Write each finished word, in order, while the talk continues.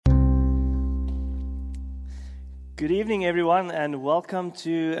Good evening, everyone, and welcome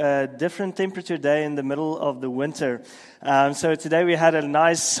to a different temperature day in the middle of the winter. So today we had a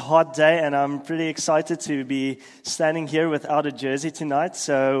nice hot day, and I'm pretty excited to be standing here without a jersey tonight.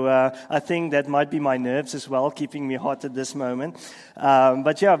 So I think that might be my nerves as well, keeping me hot at this moment.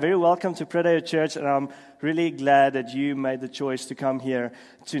 But yeah, very welcome to Predeo Church, and I'm really glad that you made the choice to come here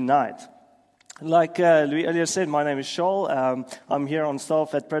tonight. Like Louis earlier said, my name is Shoal. I'm here on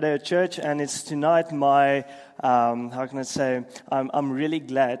staff at Predeo Church, and it's tonight my, I'm really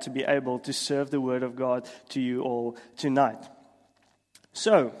glad to be able to serve the Word of God to you all tonight.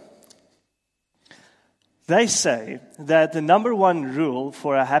 So, they say that the number one rule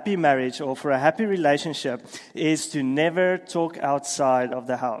for a happy marriage or for a happy relationship is to never talk outside of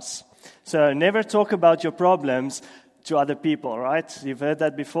the house. So, never talk about your problems to other people, right? You've heard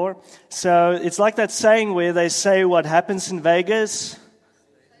that before. So it's like that saying where they say what happens in Vegas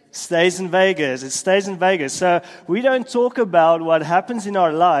stays in Vegas. It stays in Vegas. So we don't talk about what happens in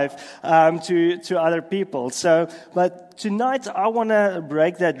our life to other people. So, but tonight I want to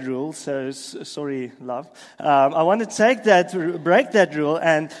break that rule. So sorry, love. I want to break that rule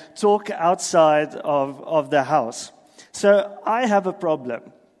and talk outside of the house. So I have a problem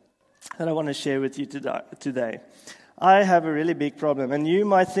that I want to share with you today. I have a really big problem, and you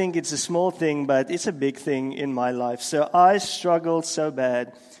might think it's a small thing, but it's a big thing in my life. So I struggle so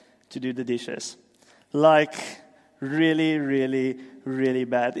bad to do the dishes. Like, really, really, really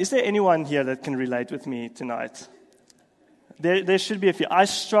bad. Is there anyone here that can relate with me tonight? There should be a few. I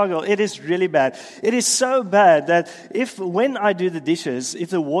struggle. It is really bad. It is so bad that when I do the dishes, if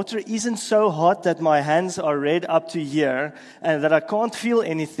the water isn't so hot that my hands are red up to here and that I can't feel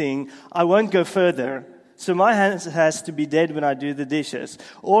anything, I won't go further. So my hands has to be dead when I do the dishes.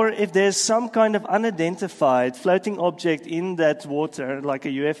 Or if there's some kind of unidentified floating object in that water, like a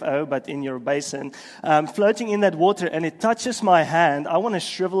UFO, but in your basin, floating in that water and it touches my hand, I want to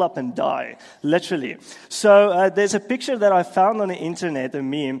shrivel up and die, literally. So there's a picture that I found on the internet, a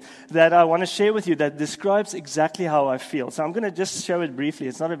meme, that I want to share with you that describes exactly how I feel. So I'm going to just show it briefly.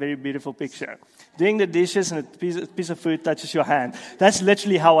 It's not a very beautiful picture. Doing the dishes and a piece of food touches your hand. That's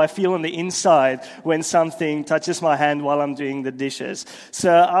literally how I feel on the inside when something touches my hand while I'm doing the dishes.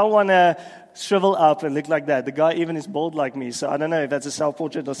 So I want to shrivel up and look like that. The guy even is bald like me, so I don't know if that's a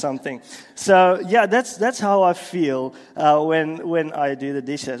self-portrait or something. So yeah, that's how I feel when I do the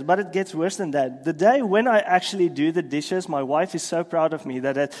dishes. But it gets worse than that. The day when I actually do the dishes, my wife is so proud of me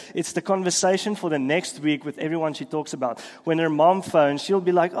that it's the conversation for the next week with everyone she talks about. When her mom phones, she'll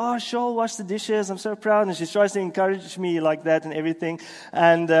be like, "Oh, Shoal, wash the dishes. I'm so proud." And she tries to encourage me like that and everything.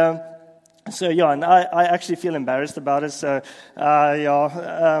 And so yeah, and I actually feel embarrassed about it. So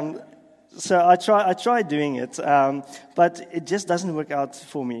So I try doing it, but it just doesn't work out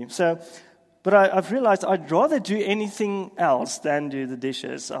for me. But I've realized I'd rather do anything else than do the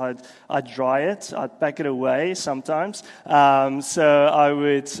dishes. I'd dry it, I'd pack it away sometimes. So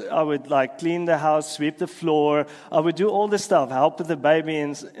I would like clean the house, sweep the floor. I would do all this stuff, help with the baby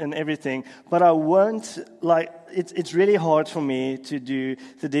and everything. But I won't It's really hard for me to do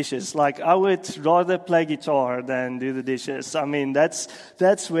the dishes. Like, I would rather play guitar than do the dishes. I mean,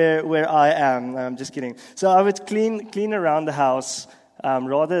 that's where I am. I'm just kidding. So I would clean around the house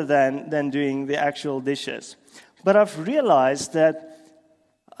rather than doing the actual dishes. But I've realized that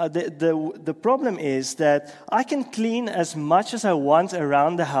the problem is that I can clean as much as I want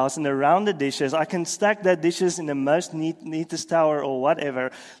around the house and around the dishes. I can stack the dishes in the most neatest tower or whatever,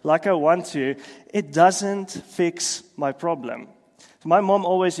 like I want to. It doesn't fix my problem. My mom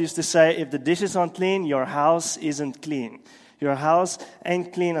always used to say, if the dishes aren't clean, your house isn't clean. Your house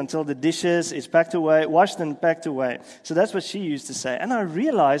ain't clean until the dishes is packed away, washed and packed away. So that's what she used to say. And I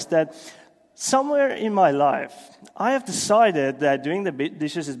realized that somewhere in my life, I have decided that doing the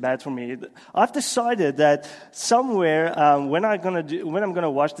dishes is bad for me. I've decided that somewhere when I'm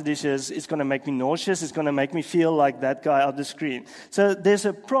gonna wash the dishes, it's gonna make me nauseous. It's gonna make me feel like that guy on the screen. So there's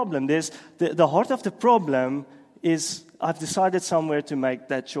a problem. There's the heart of the problem is I've decided somewhere to make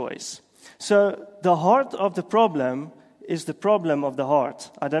that choice. So the heart of the problem is the problem of the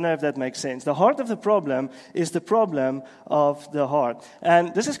heart. I don't know if that makes sense. The heart of the problem is the problem of the heart.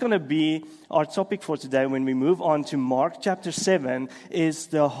 And this is going to be our topic for today when we move on to Mark chapter 7, is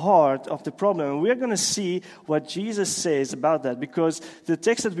the heart of the problem. And we're going to see what Jesus says about that, because the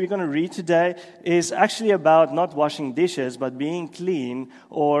text that we're going to read today is actually about not washing dishes, but being clean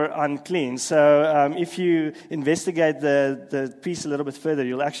or unclean. So if you investigate the piece a little bit further,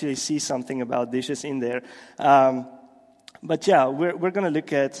 you'll actually see something about dishes in there. But yeah, we're going to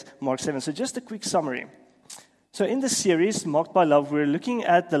look at Mark 7. So just a quick summary. So in this series, Marked by Love, we're looking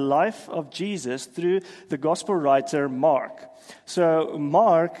at the life of Jesus through the gospel writer Mark. So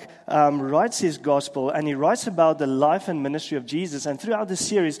Mark writes his gospel, and he writes about the life and ministry of Jesus. And throughout the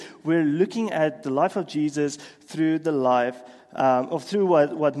series, we're looking at the life of Jesus through the life through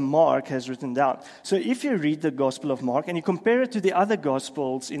what Mark has written down. So if you read the Gospel of Mark and you compare it to the other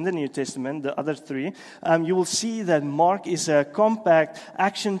Gospels in the New Testament, the other three, you will see that Mark is a compact,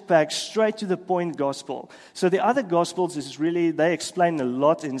 action-packed, straight-to-the-point Gospel. So the other Gospels is really, they explain a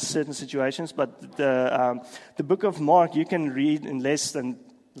lot in certain situations, but the book of Mark you can read in less than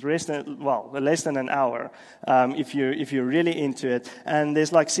an hour if you're really into it. And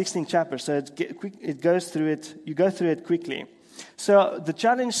there's like 16 chapters, so you go through it quickly. So the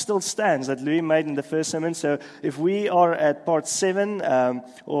challenge still stands that Louis made in the first sermon. So if we are at part 7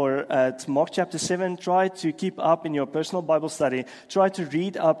 or at Mark chapter 7, try to keep up in your personal Bible study. Try to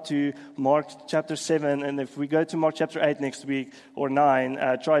read up to Mark chapter 7. And if we go to Mark chapter 8 next week or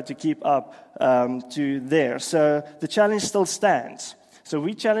 9, try to keep up to there. So the challenge still stands. So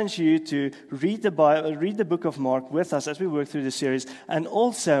we challenge you to read the Bible, read the book of Mark with us as we work through the series, and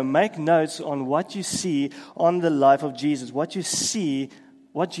also make notes on what you see on the life of Jesus, what you see,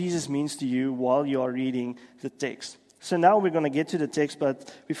 what Jesus means to you while you are reading the text. So now we're going to get to the text,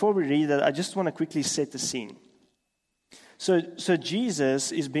 but before we read that, I just want to quickly set the scene. So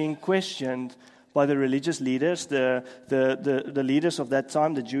Jesus is being questioned by the religious leaders, the leaders of that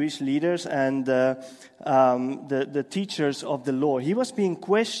time, the Jewish leaders, and the teachers of the law. He was being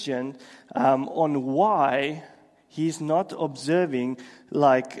questioned on why he's not observing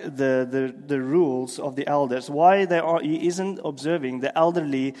like the rules of the elders, why he isn't observing the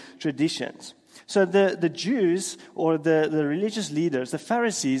elderly traditions. So the Jews or the religious leaders, the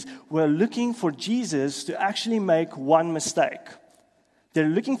Pharisees, were looking for Jesus to actually make one mistake. They're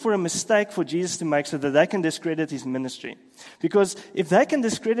looking for a mistake for Jesus to make so that they can discredit his ministry. Because if they can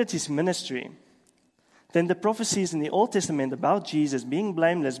discredit his ministry, then the prophecies in the Old Testament about Jesus being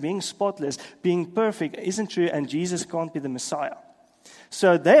blameless, being spotless, being perfect isn't true, and Jesus can't be the Messiah.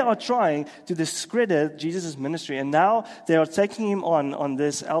 So they are trying to discredit Jesus' ministry, and now they are taking him on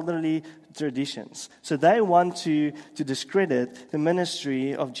this elderly traditions. So they want to discredit the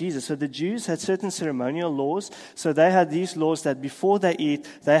ministry of Jesus. So the Jews had certain ceremonial laws. So they had these laws that before they eat,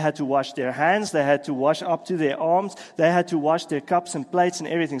 they had to wash their hands, they had to wash up to their arms, they had to wash their cups and plates and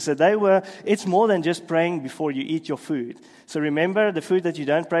everything. So it's more than just praying before you eat your food. So remember, the food that you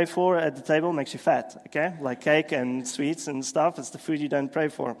don't pray for at the table makes you fat, okay? Like cake and sweets and stuff, it's the food you don't pray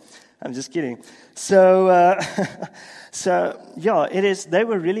for. I'm just kidding. So it is. They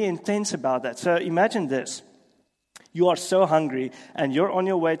were really intense about that. So imagine this. You are so hungry, and you're on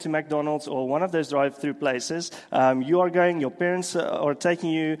your way to McDonald's or one of those drive-through places. Your parents are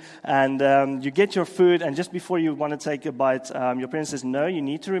taking you, and you get your food, and just before you want to take a bite, your parents says, no, you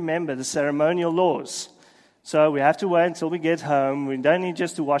need to remember the ceremonial laws. So we have to wait until we get home. We don't need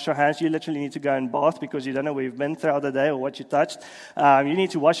just to wash our hands. You literally need to go and bath because you don't know where you've been throughout the day or what you touched. You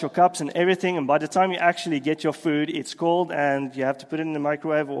need to wash your cups and everything. And by the time you actually get your food, it's cold and you have to put it in the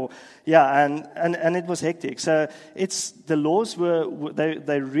microwave. And it was hectic. So the laws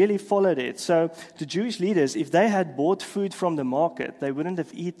they really followed it. So the Jewish leaders, if they had bought food from the market, they wouldn't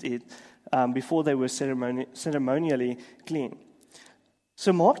have eaten it before they were ceremonially clean.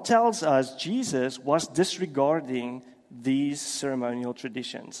 So Mark tells us Jesus was disregarding these ceremonial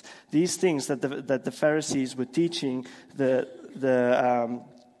traditions, these things that the Pharisees were teaching the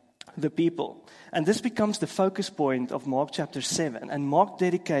people. And this becomes the focus point of Mark chapter 7. And Mark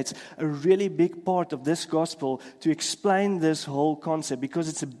dedicates a really big part of this gospel to explain this whole concept because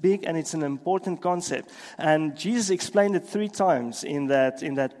it's a big and it's an important concept. And Jesus explained it 3 times in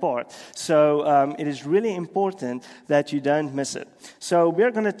that part. So it is really important that you don't miss it. So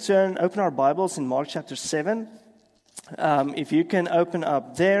we're going to open our Bibles in Mark chapter 7. If you can open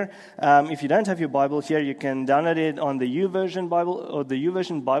up there. If you don't have your Bible here, you can download it on the YouVersion Bible or the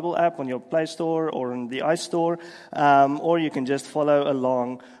YouVersion Bible app on your Play Store or on the iStore, or you can just follow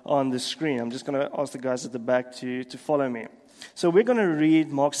along on the screen. I'm just going to ask the guys at the back to follow me. So we're going to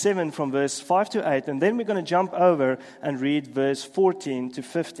read Mark 7 from verse 5 to 8, and then we're going to jump over and read verse 14 to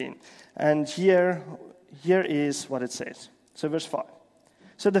 15. And here is what it says. So verse 5.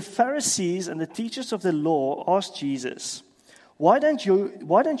 So the Pharisees and the teachers of the law asked Jesus, "Why don't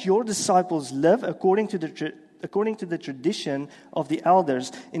your disciples live according to the tradition of the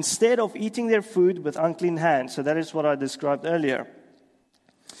elders instead of eating their food with unclean hands?" So that is what I described earlier.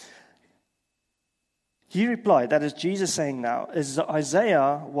 He replied, that is Jesus saying now,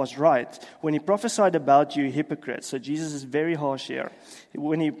 Isaiah was right when he prophesied about you hypocrites. So Jesus is very harsh here.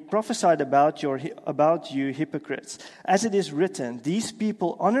 When he prophesied about you hypocrites, as it is written, these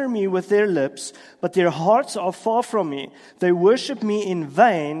people honor me with their lips, but their hearts are far from me. They worship me in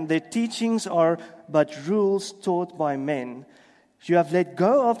vain. Their teachings are but rules taught by men. You have let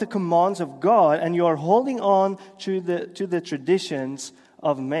go of the commands of God, and you are holding on to the traditions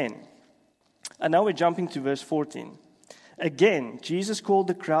of men. And now we're jumping to verse 14. Again, Jesus called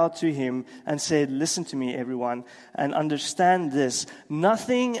the crowd to him and said, listen to me, everyone, and understand this.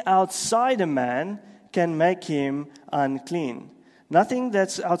 Nothing outside a man can make him unclean. Nothing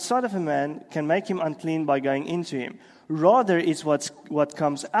that's outside of a man can make him unclean by going into him. Rather, it's what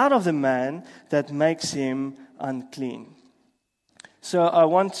comes out of the man that makes him unclean. So I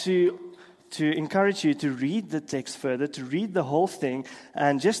want to encourage you to read the text further, to read the whole thing,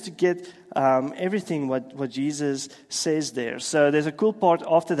 and just to get everything what Jesus says there. So there's a cool part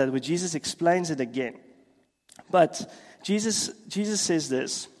after that where Jesus explains it again. But Jesus says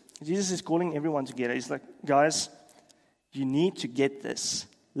this. Jesus is calling everyone together. He's like, guys, you need to get this.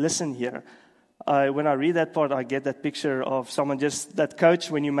 Listen here. When I read that part, I get that picture of someone that coach,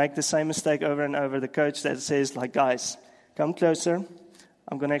 when you make the same mistake over and over, the coach that says, like, guys, come closer.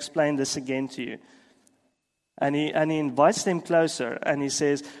 I'm going to explain this again to you. And he invites them closer, and he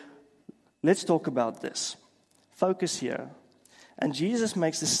says, let's talk about this. Focus here. And Jesus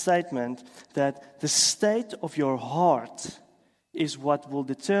makes the statement that the state of your heart is what will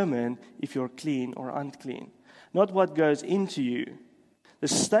determine if you're clean or unclean. Not what goes into you. The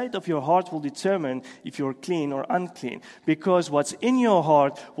state of your heart will determine if you're clean or unclean. Because what's in your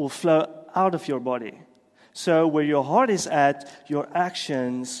heart will flow out of your body. So where your heart is at, your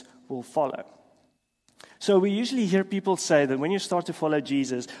actions will follow. So we usually hear people say that when you start to follow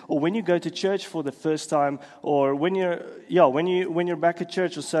Jesus, or when you go to church for the first time, or when you're back at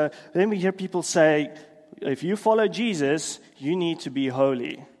church or so, then we hear people say, if you follow Jesus, you need to be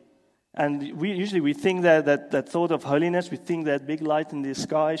holy. And we think that thought of holiness, we think that big light in the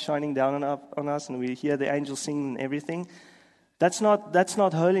sky shining down on us, and we hear the angels singing and everything. That's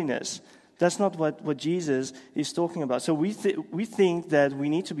not holiness. That's not what Jesus is talking about. So we think that we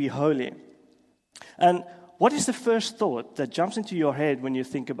need to be holy. And what is the first thought that jumps into your head when you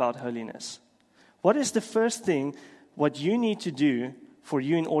think about holiness? What is the first thing what you need to do for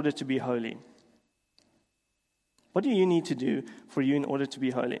you in order to be holy? What do you need to do for you in order to be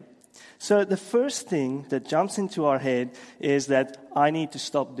holy? So the first thing that jumps into our head is that I need to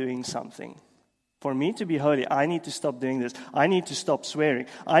stop doing something. For me to be holy, I need to stop doing this. I need to stop swearing.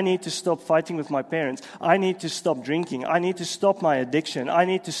 I need to stop fighting with my parents. I need to stop drinking. I need to stop my addiction. I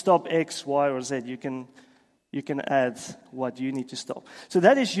need to stop X, Y, or Z. You can add what you need to stop. So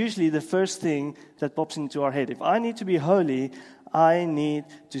that is usually the first thing that pops into our head. If I need to be holy, I need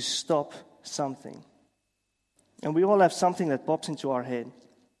to stop something. And we all have something that pops into our head.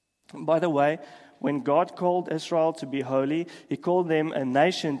 By the way, when God called Israel to be holy, He called them a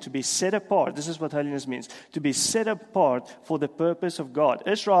nation to be set apart. This is what holiness means, to be set apart for the purpose of God.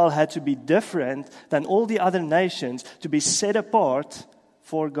 Israel had to be different than all the other nations, to be set apart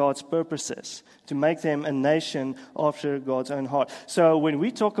for God's purposes, to make them a nation after God's own heart. So when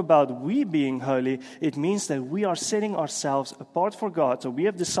we talk about we being holy, it means that we are setting ourselves apart for God. So we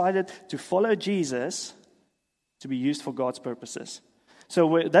have decided to follow Jesus to be used for God's purposes.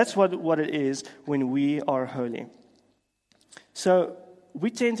 So that's what it is when we are holy. So we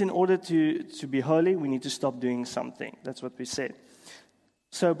tend, in order to be holy, we need to stop doing something. That's what we said.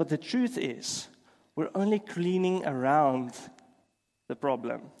 So, but the truth is, we're only cleaning around the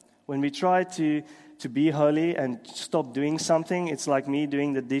problem. When we try to be holy and stop doing something, it's like me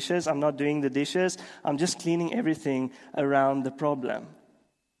doing the dishes. I'm not doing the dishes. I'm just cleaning everything around the problem.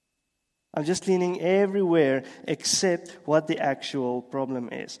 I'm just cleaning everywhere except what the actual problem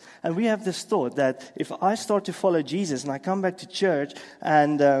is. And we have this thought that if I start to follow Jesus and I come back to church,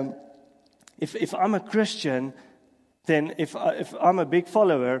 and if I'm a Christian, then if I'm a big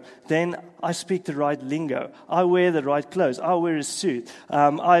follower, then I speak the right lingo. I wear the right clothes. I wear a suit.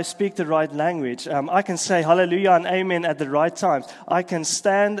 I speak the right language. I can say hallelujah and amen at the right times. I can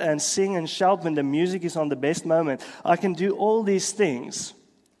stand and sing and shout when the music is on the best moment. I can do all these things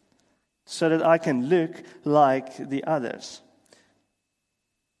so that I can look like the others.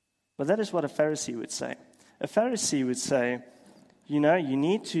 But that is what a Pharisee would say. A Pharisee would say, you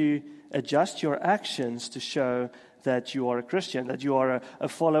need to adjust your actions to show that you are a Christian, that you are a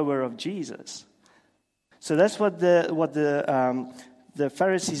follower of Jesus. So that's what the the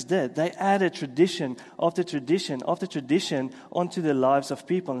Pharisees did. They added tradition after tradition after tradition onto the lives of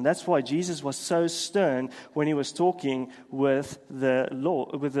people. And that's why Jesus was so stern when he was talking with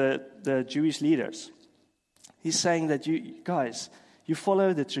the Jewish leaders. He's saying that you guys, you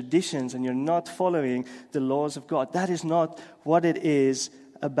follow the traditions and you're not following the laws of God. That is not what it is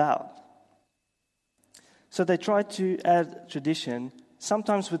about. So they tried to add tradition,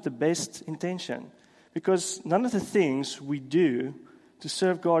 sometimes with the best intention, because none of the things we do to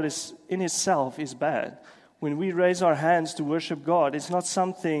serve God is in itself is bad. When we raise our hands to worship God, it's not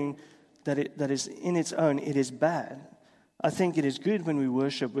something that is in its own, it is bad. I think it is good when we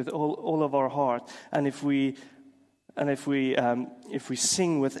worship with all of our heart, and if we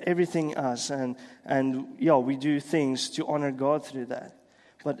sing with everything us, and we do things to honor God through that.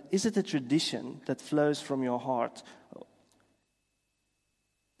 But is it a tradition that flows from your heart?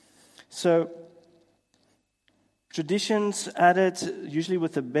 So, traditions added usually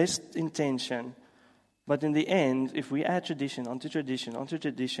with the best intention, but in the end, if we add tradition onto tradition onto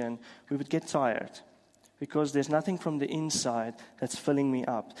tradition, we would get tired, because there's nothing from the inside that's filling me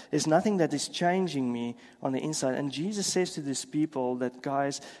up. There's nothing that is changing me on the inside. And Jesus says to these people that,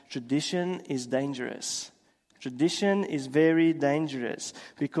 guys, tradition is dangerous. Tradition is very dangerous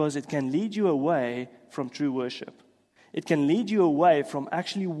because it can lead you away from true worship. It can lead you away from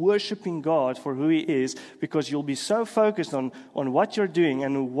actually worshiping God for who He is, because you'll be so focused on what you're doing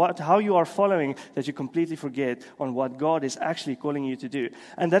and how you are following that you completely forget on what God is actually calling you to do.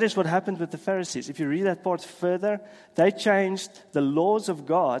 And that is what happened with the Pharisees. If you read that part further, they changed the laws of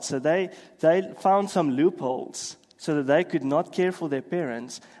God. So they found some loopholes so that they could not care for their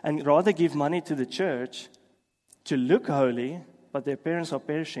parents and rather give money to the church to look holy, but their parents are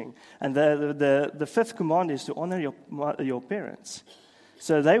perishing. And the fifth command is to honor your parents.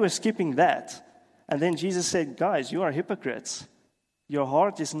 So they were skipping that. And then Jesus said, guys, you are hypocrites. Your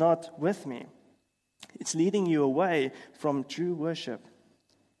heart is not with me. It's leading you away from true worship.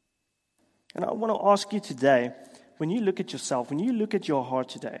 And I want to ask you today, when you look at yourself, when you look at your heart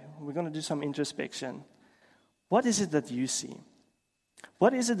today, we're going to do some introspection. What is it that you see?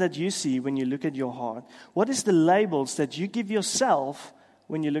 What is it that you see when you look at your heart? What is the labels that you give yourself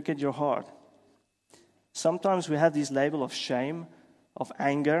when you look at your heart? Sometimes we have these labels of shame, of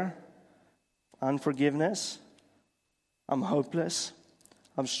anger, unforgiveness. I'm hopeless.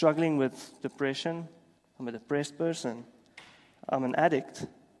 I'm struggling with depression. I'm a depressed person. I'm an addict.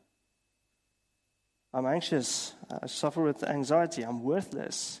 I'm anxious. I suffer with anxiety. I'm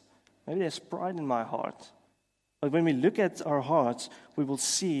worthless. Maybe there's pride in my heart. But when we look at our hearts, we will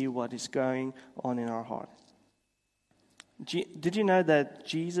see what is going on in our heart. Did you know that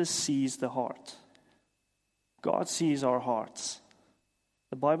Jesus sees the heart? God sees our hearts.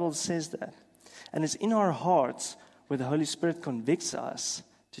 The Bible says that. And it's in our hearts where the Holy Spirit convicts us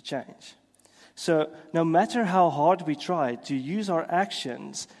to change. So no matter how hard we try to use our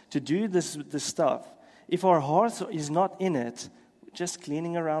actions to do this stuff, if our heart is not in it, we're just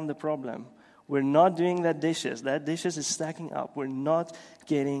cleaning around the problem. We're not doing that dishes. That dishes is stacking up. We're not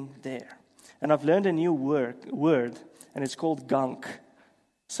getting there. And I've learned a new word, and it's called gunk.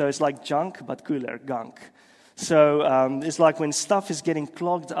 So it's like junk, but cooler, gunk. So it's like when stuff is getting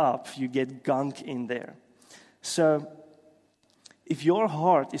clogged up, you get gunk in there. So if your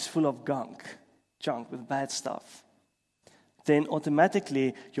heart is full of junk with bad stuff, then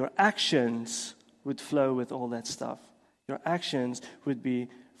automatically your actions would flow with all that stuff. Your actions would be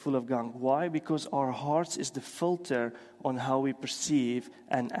full of gunk. Why? Because our hearts is the filter on how we perceive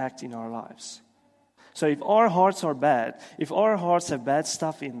and act in our lives. So if our hearts are bad, if our hearts have bad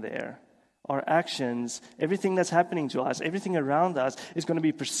stuff in there, our actions, everything that's happening to us, everything around us is going to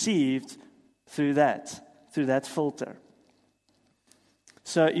be perceived through that filter.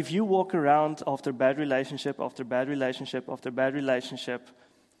 So if you walk around after bad relationship, after bad relationship, after bad relationship,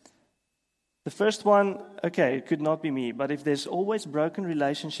 the first one, okay, it could not be me, but if there's always broken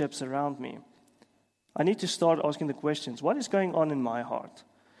relationships around me, I need to start asking the questions, what is going on in my heart?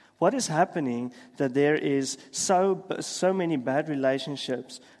 What is happening that there is so many bad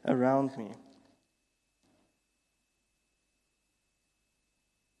relationships around me?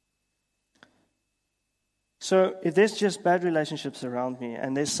 So if there's just bad relationships around me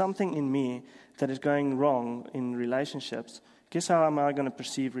and there's something in me that is going wrong in relationships, guess how am I going to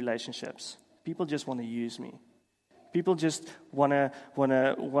perceive relationships? People just want to use me. People just want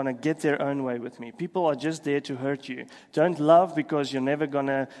to get their own way with me. People are just there to hurt you. Don't love because you're never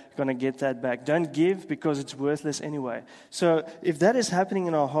gonna get that back. Don't give because it's worthless anyway. So if that is happening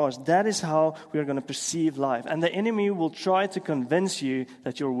in our hearts, that is how we are going to perceive life. And the enemy will try to convince you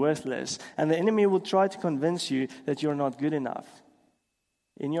that you're worthless. And the enemy will try to convince you that you're not good enough.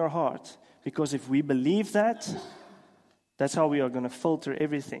 in your heart. Because if we believe that, that's how we are going to filter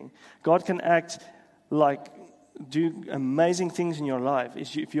everything. God can do amazing things in your life.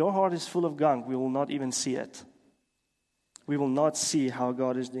 If your heart is full of gunk, we will not even see it. We will not see how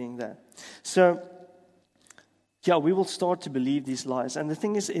God is doing that. So, we will start to believe these lies. And the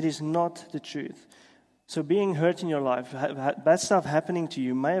thing is, it is not the truth. So being hurt in your life, bad stuff happening to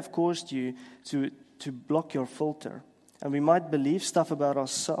you may have caused you to block your filter. And we might believe stuff about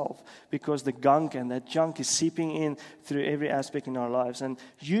ourselves because the gunk and that junk is seeping in through every aspect in our lives. And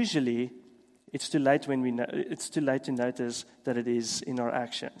usually, it's too late to notice that it is in our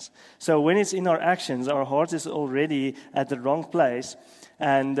actions. So when it's in our actions, our heart is already at the wrong place.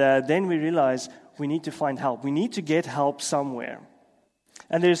 And then we realize we need to find help. We need to get help somewhere.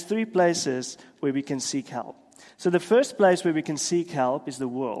 And there's 3 places where we can seek help. So the first place where we can seek help is the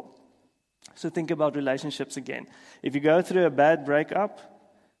world. So think about relationships again. If you go through a bad breakup,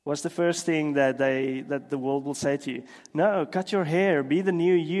 what's the first thing that the world will say to you? No, cut your hair, be the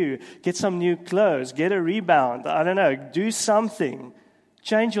new you, get some new clothes, get a rebound, I don't know, do something.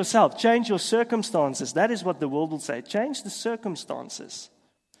 Change yourself, change your circumstances. That is what the world will say. Change the circumstances.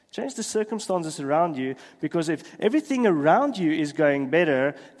 Change the circumstances around you, because if everything around you is going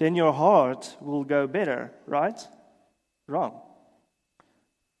better, then your heart will go better, right? Wrong.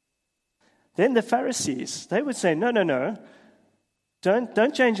 Then the Pharisees, they would say, no.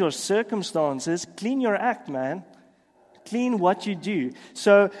 Don't change your circumstances. Clean your act, man. Clean what you do.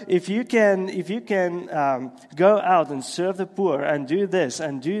 So if you can go out and serve the poor and do this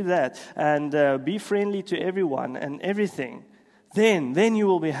and do that and be friendly to everyone and everything, then you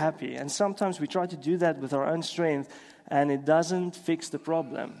will be happy. And sometimes we try to do that with our own strength, and it doesn't fix the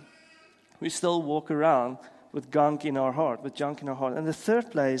problem. We still walk around with junk in our heart. And the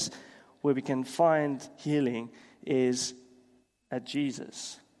third place where we can find healing is at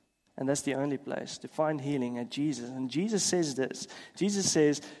Jesus. And that's the only place to find healing, at Jesus. And Jesus says this. Jesus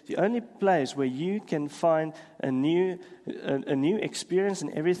says the only place where you can find a new experience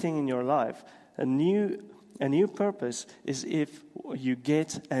in everything in your life, a new purpose, is if you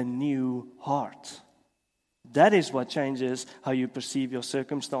get a new heart. That is what changes how you perceive your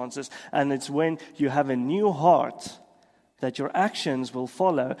circumstances. And it's when you have a new heart that your actions will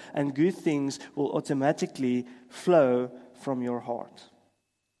follow, and good things will automatically flow from your heart.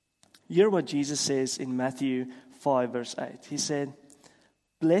 Hear what Jesus says in Matthew 5, verse 8. He said,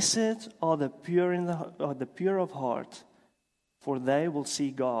 "Blessed are the pure of heart, for they will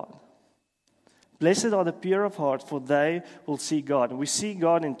see God." Blessed are the pure of heart, for they will see God. And we see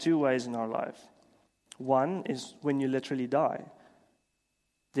God in 2 ways in our life. One is when you literally die.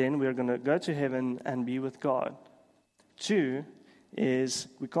 Then we're going to go to heaven and be with God. 2 is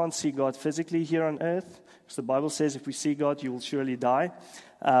we can't see God physically here on earth, because the Bible says if we see God, you will surely die.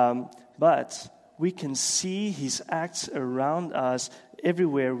 But we can see His acts around us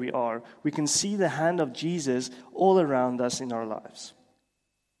everywhere we are. We can see the hand of Jesus all around us in our lives.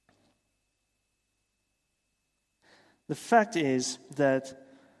 The fact is that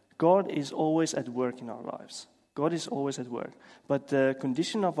God is always at work in our lives. God is always at work. But the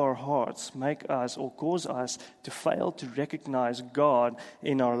condition of our hearts make us or cause us to fail to recognize God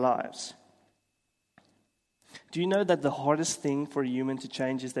in our lives. Do you know that the hardest thing for a human to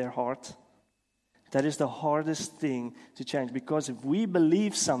change is their heart? That is the hardest thing to change. Because if we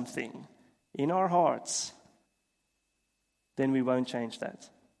believe something in our hearts, then we won't change that.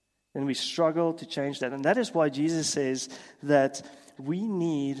 Then we struggle to change that. And that is why Jesus says that we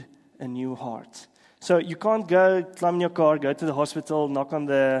need a new heart. So you can't go climb in your car, go to the hospital, knock on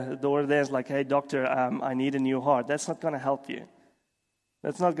the door there, it's like, "Hey, doctor, I need a new heart." That's not going to help you.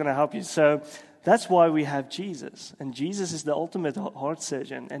 That's not going to help you. So that's why we have Jesus. And Jesus is the ultimate heart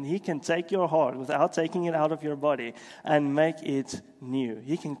surgeon. And He can take your heart without taking it out of your body and make it new.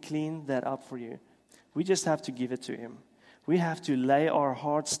 He can clean that up for you. We just have to give it to Him. We have to lay our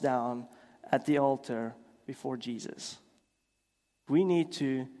hearts down at the altar before Jesus. We need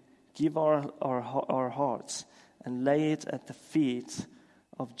to give our hearts and lay it at the feet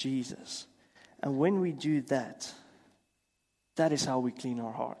of Jesus. And when we do that, that is how we clean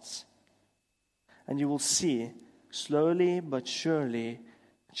our hearts. And you will see, slowly but surely,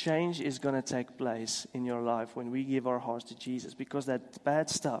 change is going to take place in your life when we give our hearts to Jesus. Because that bad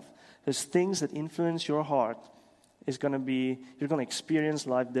stuff, those things that influence your heart, you're going to experience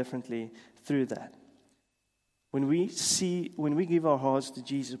life differently through that. When we give our hearts to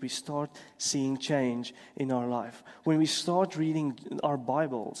Jesus, we start seeing change in our life. When we start reading our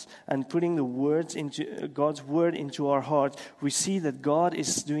Bibles and putting the words into God's word into our heart, we see that God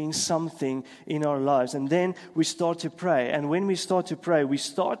is doing something in our lives. And then we start to pray. And when we start to pray, we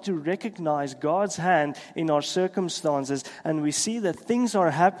start to recognize God's hand in our circumstances, and we see that things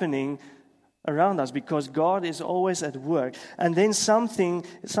are happening around us because God is always at work. And then some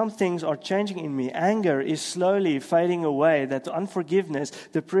things are changing in me. Anger is slowly fading away. That unforgiveness,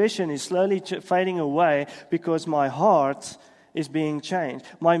 depression is slowly fading away because my heart is being changed.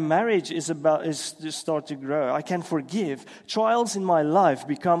 My marriage is to start to grow. I can forgive. Trials in my life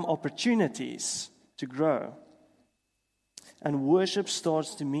become opportunities to grow. And worship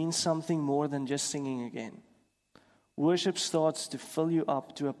starts to mean something more than just singing again. Worship starts to fill you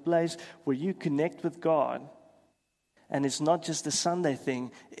up to a place where you connect with God. And it's not just a Sunday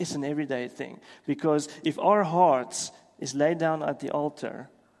thing, it's an everyday thing. Because if our hearts is laid down at the altar,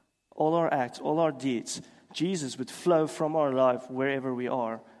 all our acts, all our deeds, Jesus would flow from our life wherever we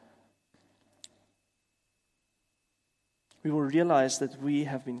are. We will realize that we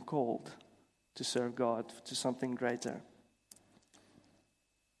have been called to serve God, to something greater.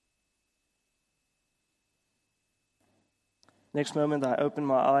 Next moment, I open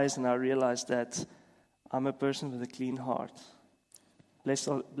my eyes and I realize that I'm a person with a clean heart.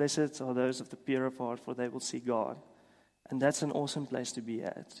 Blessed are those of the pure of heart, for they will see God. And that's an awesome place to be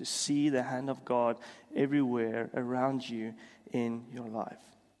at, to see the hand of God everywhere around you in your life.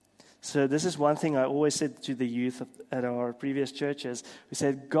 So this is one thing I always said to the youth at our previous churches. We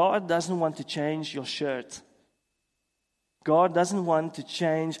said, God doesn't want to change your shirt. God doesn't want to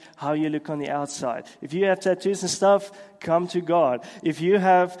change how you look on the outside. If you have tattoos and stuff, come to God. If you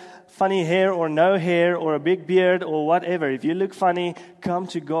have funny hair or no hair or a big beard or whatever, if you look funny, come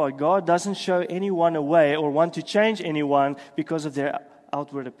to God. God doesn't show anyone away or want to change anyone because of their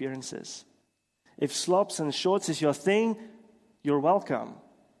outward appearances. If slops and shorts is your thing, you're welcome.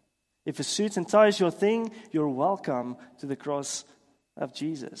 If a suit and tie is your thing, you're welcome to the cross of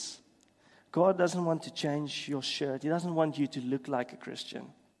Jesus. God doesn't want to change your shirt. He doesn't want you to look like a Christian.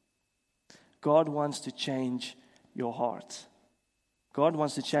 God wants to change your heart. God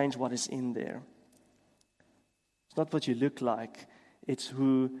wants to change what is in there. It's not what you look like. It's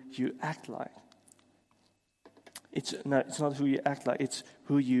who you act like. It's not who you act like. It's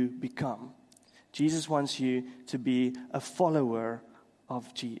who you become. Jesus wants you to be a follower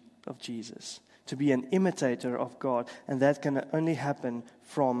of Jesus, to be an imitator of God, and that can only happen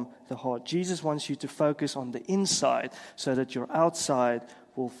from the heart. Jesus wants you to focus on the inside so that your outside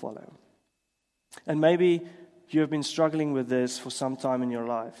will follow. And maybe you have been struggling with this for some time in your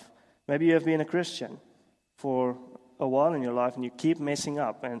life. Maybe you have been a Christian for a while in your life and you keep messing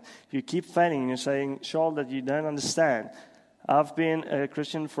up and you keep failing and you're saying, Charles, that you don't understand. I've been a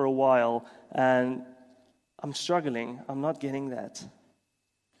Christian for a while and I'm struggling. I'm not getting that.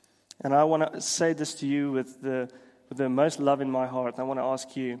 And I want to say this to you with the most love in my heart. I want to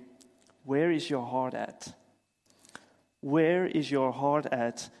ask you, where is your heart at? Where is your heart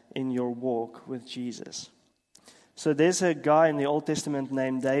at in your walk with Jesus? So there's a guy in the Old Testament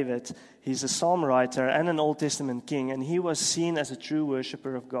named David. He's a psalm writer and an Old Testament king, and he was seen as a true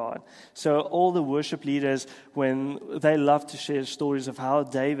worshiper of God. So all the worship leaders, when they love to share stories of how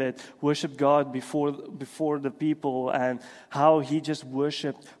David worshipped God before the people and how he just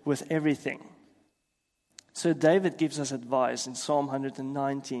worshipped with everything. So David gives us advice in Psalm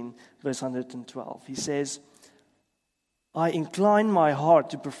 119, verse 112. He says, I incline my heart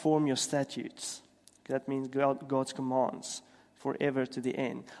to perform your statutes. That means God's commands forever to the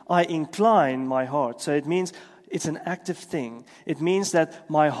end. I incline my heart. So it means it's an active thing. It means that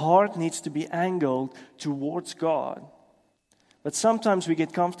my heart needs to be angled towards God. But sometimes we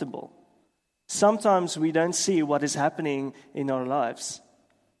get comfortable. Sometimes we don't see what is happening in our lives.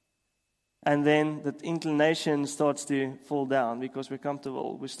 And then the inclination starts to fall down because we're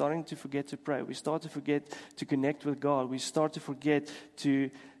comfortable. We're starting to forget to pray. We start to forget to connect with God. We start to forget to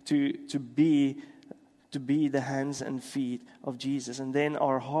be the hands and feet of Jesus. And then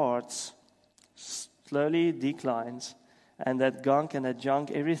our hearts slowly declines, and that gunk and that junk,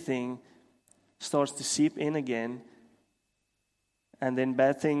 everything starts to seep in again, and then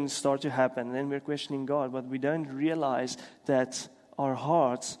bad things start to happen. And then we're questioning God, but we don't realize that our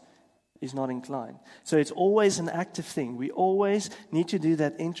hearts is not inclined. So it's always an active thing. We always need to do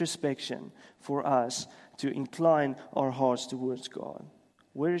that introspection for us to incline our hearts towards God.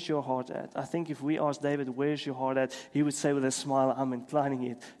 Where is your heart at? I think if we ask David, where is your heart at? He would say with a smile, I'm inclining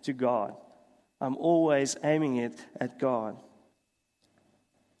it to God. I'm always aiming it at God.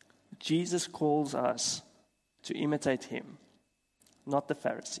 Jesus calls us to imitate him, not the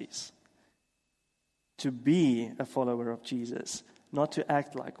Pharisees. To be a follower of Jesus, not to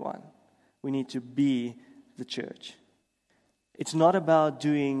act like one. We need to be the church. It's not about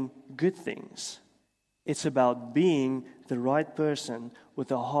doing good things. It's about being the right person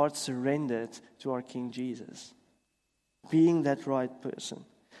with a heart surrendered to our King Jesus. Being that right person.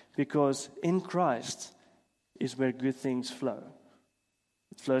 Because in Christ is where good things flow.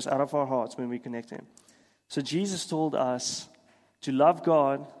 It flows out of our hearts when we connect to him. So Jesus told us to love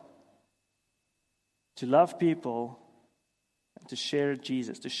God, to love people, and to share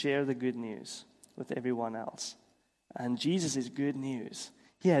Jesus, to share the good news with everyone else. And Jesus is good news.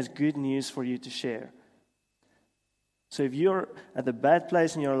 He has good news for you to share. So if you're at a bad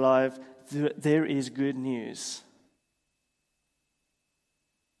place in your life, there is good news.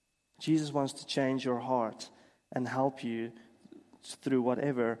 Jesus wants to change your heart and help you through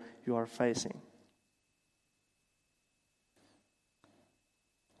whatever you are facing.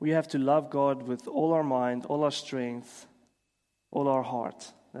 We have to love God with all our mind, all our strength, all our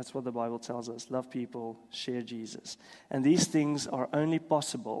heart. That's what the Bible tells us. Love people, share Jesus. And these things are only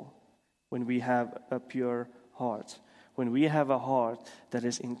possible when we have a pure heart. When we have a heart that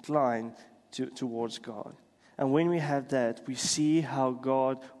is inclined towards God. And when we have that, we see how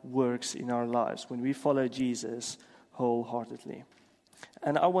God works in our lives. When we follow Jesus wholeheartedly.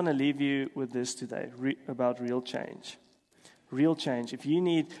 And I want to leave you with this today about real change. Real change. If you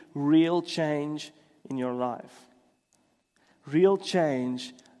need real change in your life, real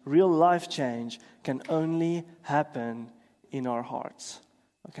change, real life change can only happen in our hearts.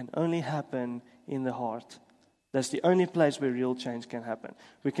 It can only happen in the heart. That's the only place where real change can happen.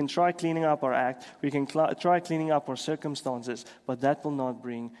 We can try cleaning up our act, we can try cleaning up our circumstances, but that will not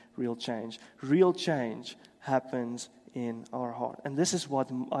bring real change. Real change happens in our heart. And this is what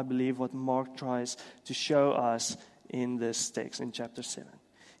I believe what Mark tries to show us in this text in chapter 7.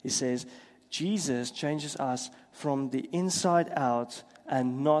 He says, Jesus changes us from the inside out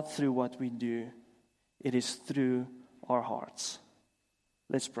and not through what we do. It is through our hearts.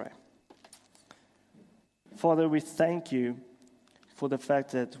 Let's pray. Father, we thank you for the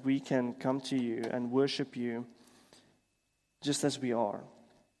fact that we can come to you and worship you just as we are.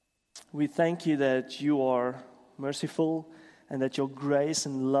 We thank you that you are merciful and that your grace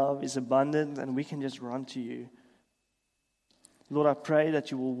and love is abundant and we can just run to you. Lord, I pray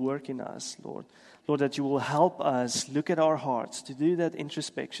that you will work in us, Lord. Lord, that you will help us look at our hearts, to do that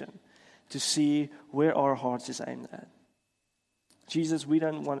introspection, to see where our hearts is aimed at. Jesus, we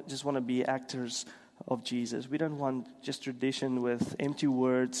don't just want to be actors of Jesus. We don't want just tradition with empty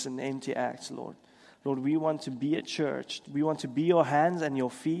words and empty acts, Lord. Lord, we want to be a church. We want to be your hands and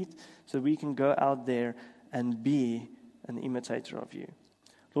your feet so we can go out there and be an imitator of you.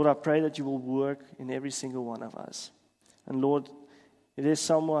 Lord, I pray that you will work in every single one of us. And Lord, if there's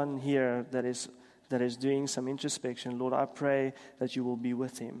someone here that is doing some introspection, Lord, I pray that you will be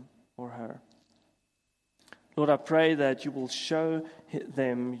with him or her. Lord, I pray that you will show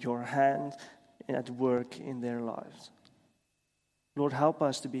them your hand at work in their lives. Lord, help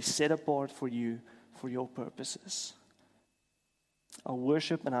us to be set apart for you, for your purposes. I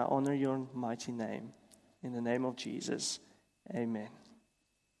worship and I honor your mighty name. In the name of Jesus, amen.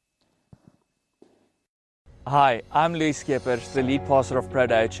 Hi, I'm Luis Schippers, the lead pastor of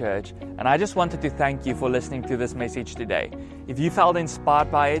Prodeo Church, and I just wanted to thank you for listening to this message today. If you felt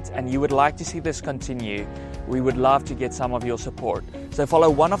inspired by it and you would like to see this continue, we would love to get some of your support. So follow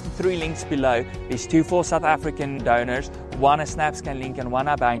one of the 3 links below. There's 2 for South African donors, 1 a SnapScan link and 1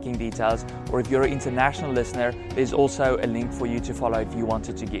 our banking details, or if you're an international listener, there's also a link for you to follow if you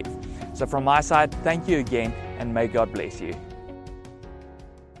wanted to give. So from my side, thank you again, and may God bless you.